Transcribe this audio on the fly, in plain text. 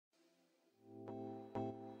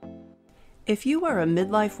If you are a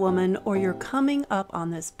midlife woman or you're coming up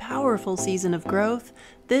on this powerful season of growth,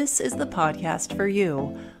 this is the podcast for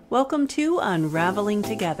you. Welcome to Unraveling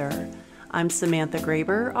Together. I'm Samantha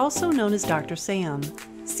Graber, also known as Dr. Sam,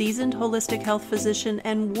 seasoned holistic health physician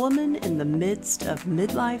and woman in the midst of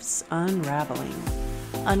midlife's unraveling.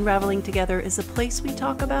 Unraveling Together is a place we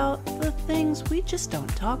talk about the things we just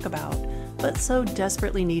don't talk about, but so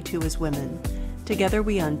desperately need to as women. Together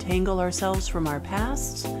we untangle ourselves from our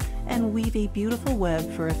pasts and weave a beautiful web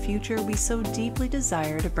for a future we so deeply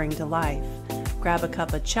desire to bring to life. Grab a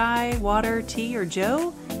cup of chai, water, tea, or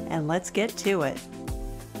joe, and let's get to it.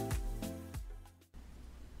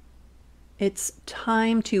 It's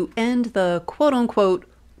time to end the quote-unquote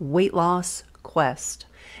weight loss quest.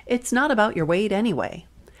 It's not about your weight anyway.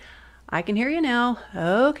 I can hear you now.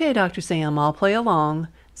 Okay, Dr. Sam, I'll play along.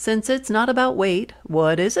 Since it's not about weight,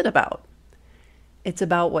 what is it about? It's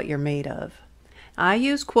about what you're made of. I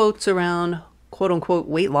use quotes around quote-unquote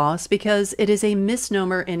weight loss because it is a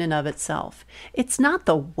misnomer in and of itself. It's not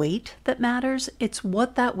the weight that matters, it's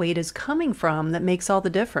what that weight is coming from that makes all the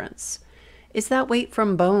difference. Is that weight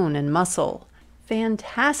from bone and muscle?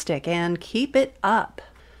 Fantastic, and keep it up.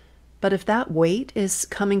 But if that weight is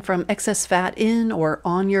coming from excess fat in or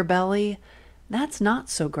on your belly, that's not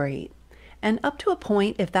so great. And up to a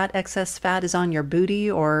point, if that excess fat is on your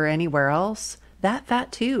booty or anywhere else, that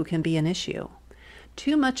fat too can be an issue.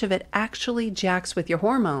 Too much of it actually jacks with your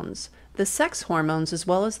hormones, the sex hormones as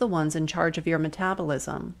well as the ones in charge of your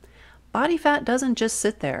metabolism. Body fat doesn't just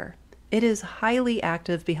sit there. It is highly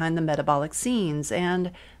active behind the metabolic scenes,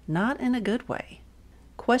 and not in a good way.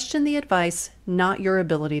 Question the advice, not your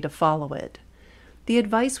ability to follow it. The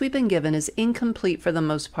advice we've been given is incomplete for the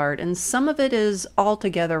most part, and some of it is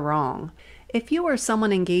altogether wrong. If you are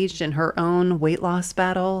someone engaged in her own weight loss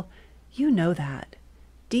battle, you know that.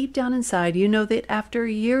 Deep down inside, you know that after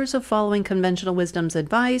years of following conventional wisdom's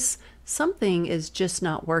advice, something is just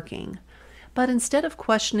not working. But instead of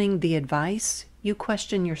questioning the advice, you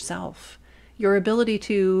question yourself, your ability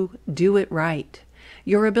to do it right,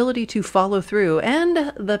 your ability to follow through,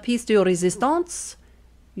 and the pièce de résistance,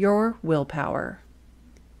 your willpower.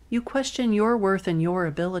 You question your worth and your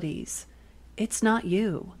abilities. It's not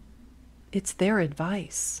you. It's their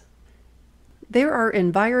advice. There are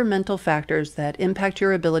environmental factors that impact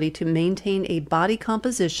your ability to maintain a body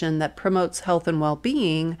composition that promotes health and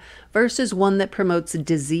well-being versus one that promotes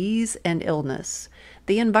disease and illness.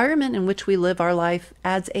 The environment in which we live our life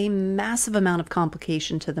adds a massive amount of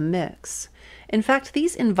complication to the mix. In fact,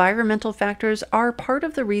 these environmental factors are part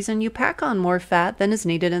of the reason you pack on more fat than is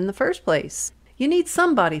needed in the first place. You need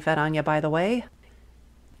some body fat on you, by the way.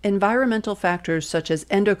 Environmental factors such as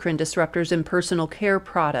endocrine disruptors in personal care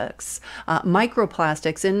products,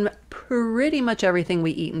 microplastics in pretty much everything we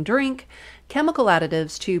eat and drink, chemical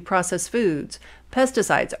additives to processed foods,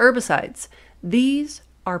 pesticides, herbicides. These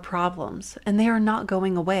are problems, and they are not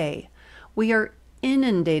going away. We are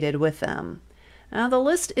inundated with them. Now, the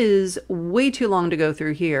list is way too long to go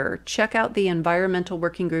through here. Check out the Environmental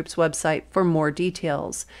Working Group's website for more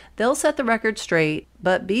details. They'll set the record straight,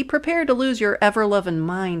 but be prepared to lose your ever-loving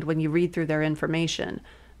mind when you read through their information.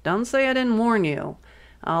 Don't say I didn't warn you.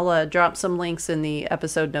 I'll drop some links in the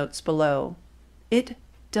episode notes below. It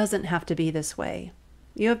doesn't have to be this way.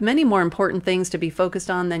 You have many more important things to be focused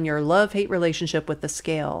on than your love-hate relationship with the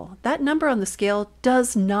scale. That number on the scale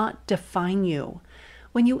does not define you.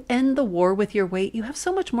 When you end the war with your weight, you have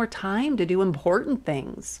so much more time to do important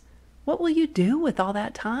things. What will you do with all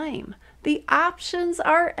that time? The options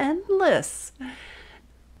are endless.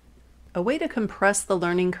 A way to compress the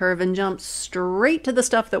learning curve and jump straight to the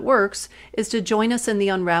stuff that works is to join us in the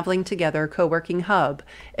Unraveling Together co-working hub.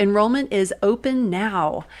 Enrollment is open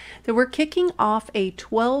now. We're kicking off a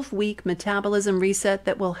 12-week metabolism reset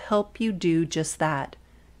that will help you do just that.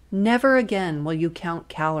 Never again will you count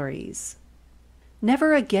calories.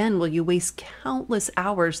 Never again will you waste countless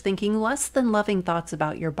hours thinking less than loving thoughts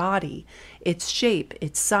about your body, its shape,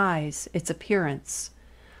 its size, its appearance.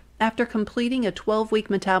 After completing a 12-week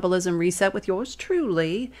metabolism reset with yours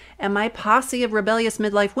truly and my posse of rebellious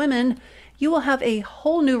midlife women, you will have a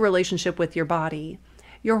whole new relationship with your body.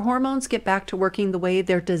 Your hormones get back to working the way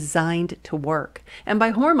they're designed to work. And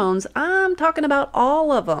by hormones, I'm talking about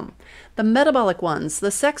all of them. The metabolic ones,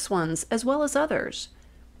 the sex ones, as well as others.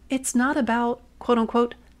 It's not about,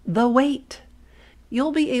 quote-unquote, the weight.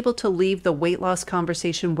 You'll be able to leave the weight loss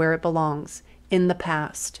conversation where it belongs, in the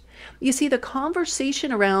past. You see, the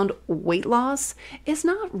conversation around weight loss is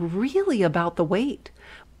not really about the weight.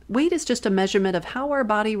 Weight is just a measurement of how our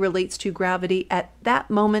body relates to gravity at that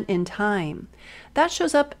moment in time. That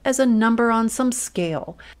shows up as a number on some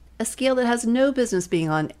scale. A scale that has no business being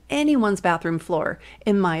on anyone's bathroom floor,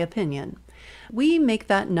 in my opinion. We make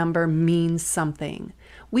that number mean something.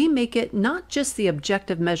 We make it not just the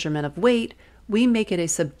objective measurement of weight, we make it a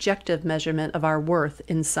subjective measurement of our worth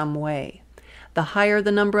in some way. The higher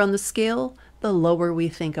the number on the scale, the lower we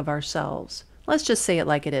think of ourselves. Let's just say it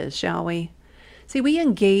like it is, shall we? See, we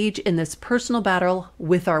engage in this personal battle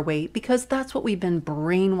with our weight because that's what we've been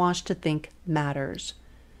brainwashed to think matters.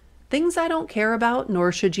 Things I don't care about,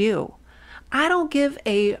 nor should you. I don't give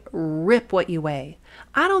a rip what you weigh.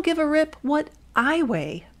 I don't give a rip what I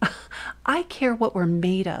weigh. I care what we're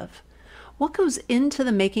made of. What goes into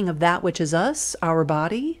the making of that which is us, our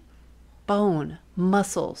body? Bone,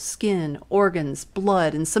 muscle, skin, organs,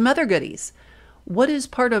 blood, and some other goodies. What is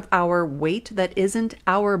part of our weight that isn't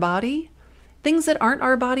our body? Things that aren't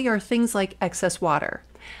our body are things like excess water.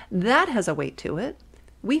 That has a weight to it.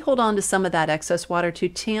 We hold on to some of that excess water to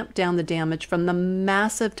tamp down the damage from the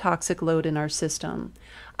massive toxic load in our system.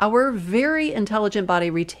 Our very intelligent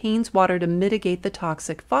body retains water to mitigate the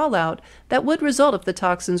toxic fallout that would result if the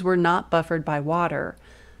toxins were not buffered by water.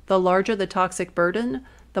 The larger the toxic burden,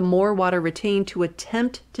 the more water retained to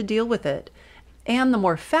attempt to deal with it, and the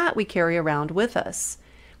more fat we carry around with us.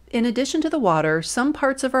 In addition to the water, some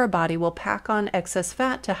parts of our body will pack on excess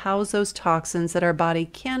fat to house those toxins that our body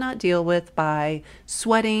cannot deal with by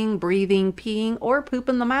sweating, breathing, peeing, or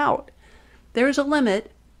pooping them out. There's a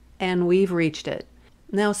limit, and we've reached it.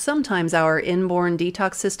 Now, sometimes our inborn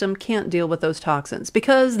detox system can't deal with those toxins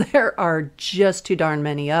because there are just too darn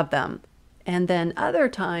many of them. And then other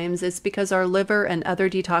times it's because our liver and other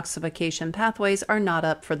detoxification pathways are not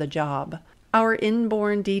up for the job. Our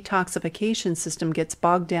inborn detoxification system gets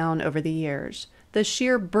bogged down over the years. The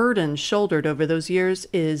sheer burden shouldered over those years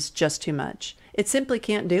is just too much. It simply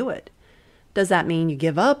can't do it. Does that mean you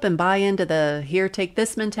give up and buy into the here, take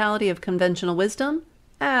this mentality of conventional wisdom?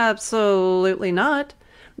 Absolutely not.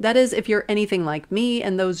 That is, if you're anything like me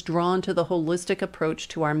and those drawn to the holistic approach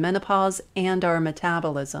to our menopause and our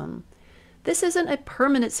metabolism. This isn't a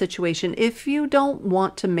permanent situation if you don't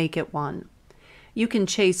want to make it one. You can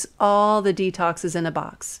chase all the detoxes in a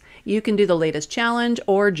box. You can do the latest challenge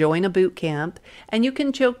or join a boot camp, and you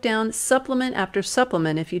can choke down supplement after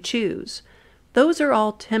supplement if you choose. Those are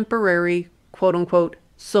all temporary, quote-unquote,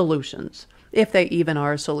 solutions, if they even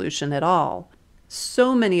are a solution at all.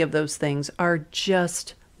 So many of those things are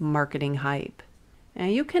just marketing hype.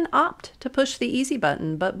 And you can opt to push the easy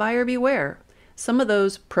button, but buyer beware. Some of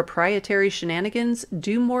those proprietary shenanigans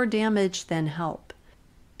do more damage than help.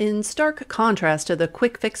 In stark contrast to the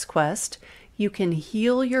quick fix quest, you can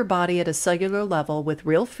heal your body at a cellular level with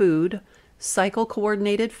real food,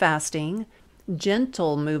 cycle-coordinated fasting,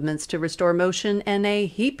 gentle movements to restore motion, and a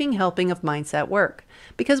heaping helping of mindset work.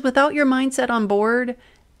 Because without your mindset on board,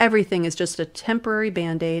 everything is just a temporary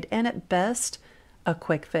band-aid and at best, a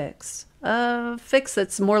quick fix. A fix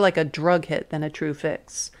that's more like a drug hit than a true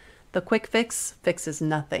fix. The quick fix fixes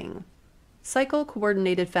nothing.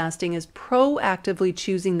 Cycle-coordinated fasting is proactively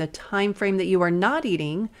choosing the time frame that you are not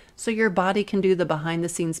eating so your body can do the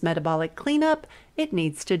behind-the-scenes metabolic cleanup it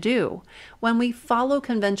needs to do. When we follow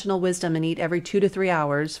conventional wisdom and eat every 2 to 3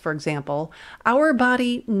 hours, for example, our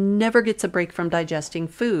body never gets a break from digesting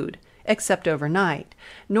food, except overnight,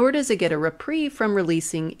 nor does it get a reprieve from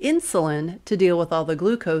releasing insulin to deal with all the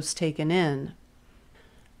glucose taken in.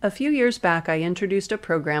 A few years back, I introduced a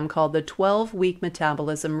program called the 12-Week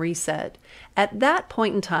Metabolism Reset. At that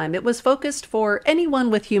point in time, it was focused for anyone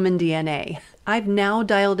with human DNA. I've now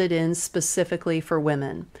dialed it in specifically for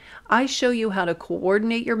women. I show you how to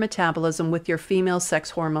coordinate your metabolism with your female sex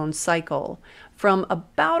hormone cycle. From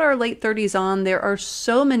about our late 30s on, there are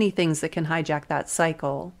so many things that can hijack that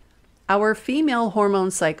cycle. Our female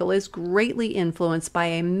hormone cycle is greatly influenced by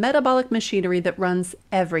a metabolic machinery that runs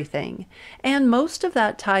everything, and most of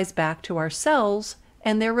that ties back to our cells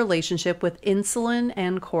and their relationship with insulin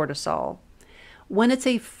and cortisol. When it's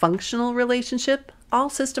a functional relationship, all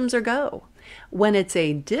systems are go. When it's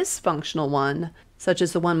a dysfunctional one, such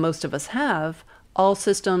as the one most of us have, all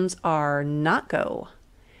systems are not go.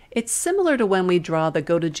 It's similar to when we draw the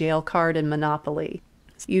go to jail card in Monopoly.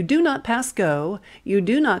 You do not pass go, you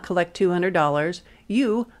do not collect $200,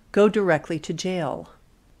 you go directly to jail.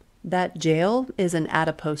 That jail is an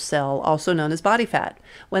adipose cell, also known as body fat.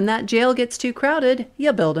 When that jail gets too crowded,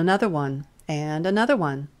 you build another one, and another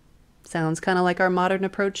one. Sounds kind of like our modern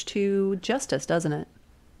approach to justice, doesn't it?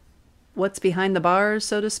 What's behind the bars,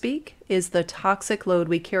 so to speak, is the toxic load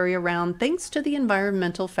we carry around thanks to the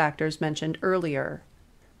environmental factors mentioned earlier.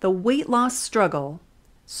 The weight loss struggle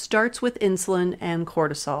starts with insulin and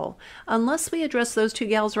cortisol. Unless we address those two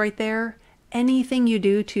gals right there, anything you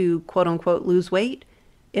do to quote-unquote lose weight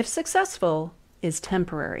if successful, is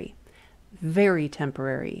temporary, very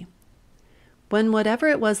temporary. When whatever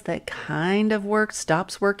it was that kind of worked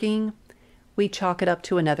stops working, we chalk it up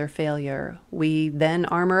to another failure. We then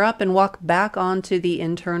armor up and walk back onto the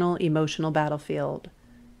internal emotional battlefield.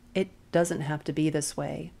 It doesn't have to be this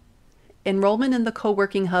way. Enrollment in the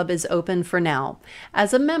Co-working Hub is open for now.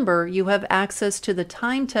 As a member, you have access to the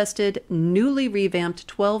time-tested, newly revamped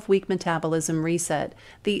 12-week metabolism reset.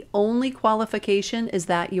 The only qualification is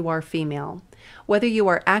that you are female. Whether you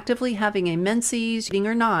are actively having a menses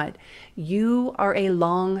or not, you are a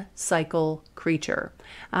long cycle creature.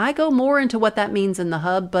 I go more into what that means in the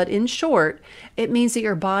hub, but in short, it means that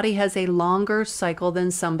your body has a longer cycle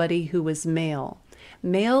than somebody who is male.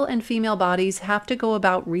 Male and female bodies have to go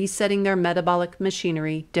about resetting their metabolic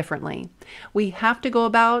machinery differently. We have to go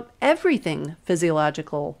about everything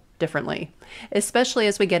physiological differently, especially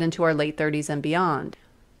as we get into our late 30s and beyond.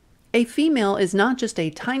 A female is not just a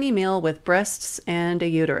tiny male with breasts and a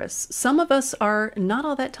uterus. Some of us are not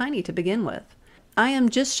all that tiny to begin with. I am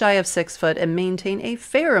just shy of 6 foot and maintain a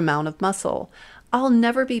fair amount of muscle. I'll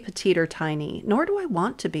never be petite or tiny, nor do I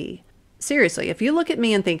want to be. Seriously, if you look at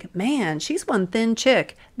me and think, man, she's one thin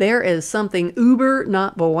chick, there is something uber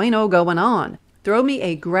not bueno going on. Throw me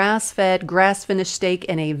a grass-fed, grass-finished steak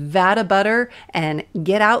and a vat of butter and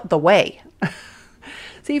get out the way.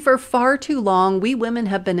 See, for far too long, we women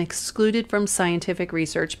have been excluded from scientific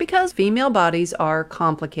research because female bodies are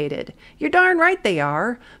complicated. You're darn right they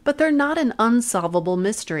are, but they're not an unsolvable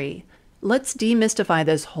mystery. Let's demystify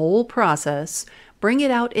this whole process, bring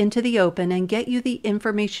it out into the open, and get you the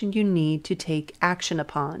information you need to take action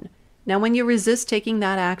upon. Now, when you resist taking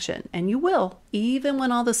that action, and you will, even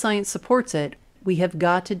when all the science supports it, we have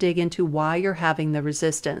got to dig into why you're having the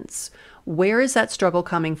resistance. Where is that struggle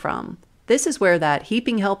coming from? This is where that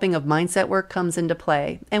heaping helping of mindset work comes into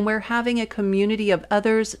play, and where having a community of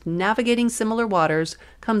others navigating similar waters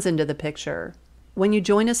comes into the picture. When you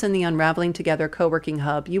join us in the Unraveling Together Co-working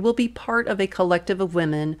Hub, you will be part of a collective of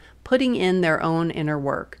women putting in their own inner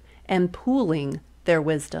work and pooling their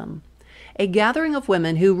wisdom. A gathering of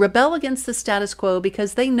women who rebel against the status quo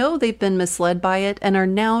because they know they've been misled by it and are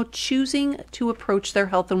now choosing to approach their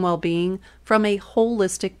health and well-being from a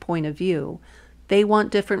holistic point of view. They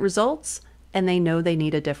want different results, and they know they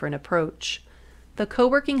need a different approach. The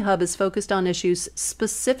Co-working Hub is focused on issues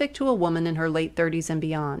specific to a woman in her late 30s and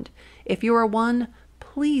beyond. If you are one,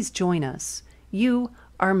 please join us. You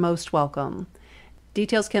are most welcome.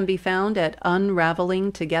 Details can be found at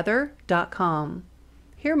unravelingtogether.com.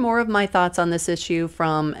 Hear more of my thoughts on this issue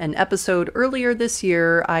from an episode earlier this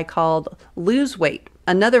year I called Lose Weight,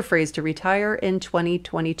 another phrase to retire in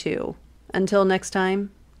 2022. Until next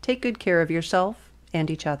time, take good care of yourself and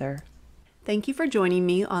each other. Thank you for joining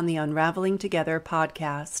me on the Unraveling Together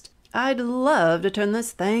podcast. I'd love to turn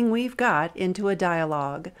this thing we've got into a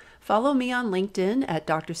dialogue. Follow me on LinkedIn at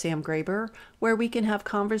Dr. Sam Graber, where we can have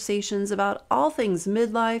conversations about all things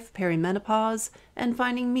midlife, perimenopause, and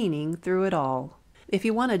finding meaning through it all. If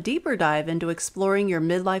you want a deeper dive into exploring your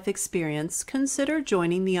midlife experience, consider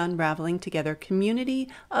joining the Unraveling Together community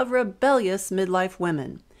of rebellious midlife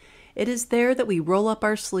women. It is there that we roll up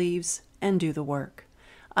our sleeves and do the work.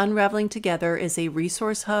 Unraveling Together is a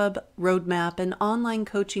resource hub, roadmap, and online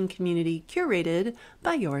coaching community curated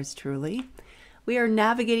by yours truly. We are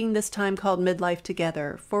navigating this time called midlife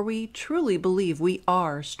together, for we truly believe we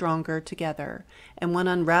are stronger together. And when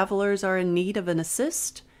unravelers are in need of an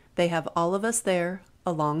assist, they have all of us there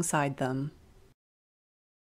alongside them.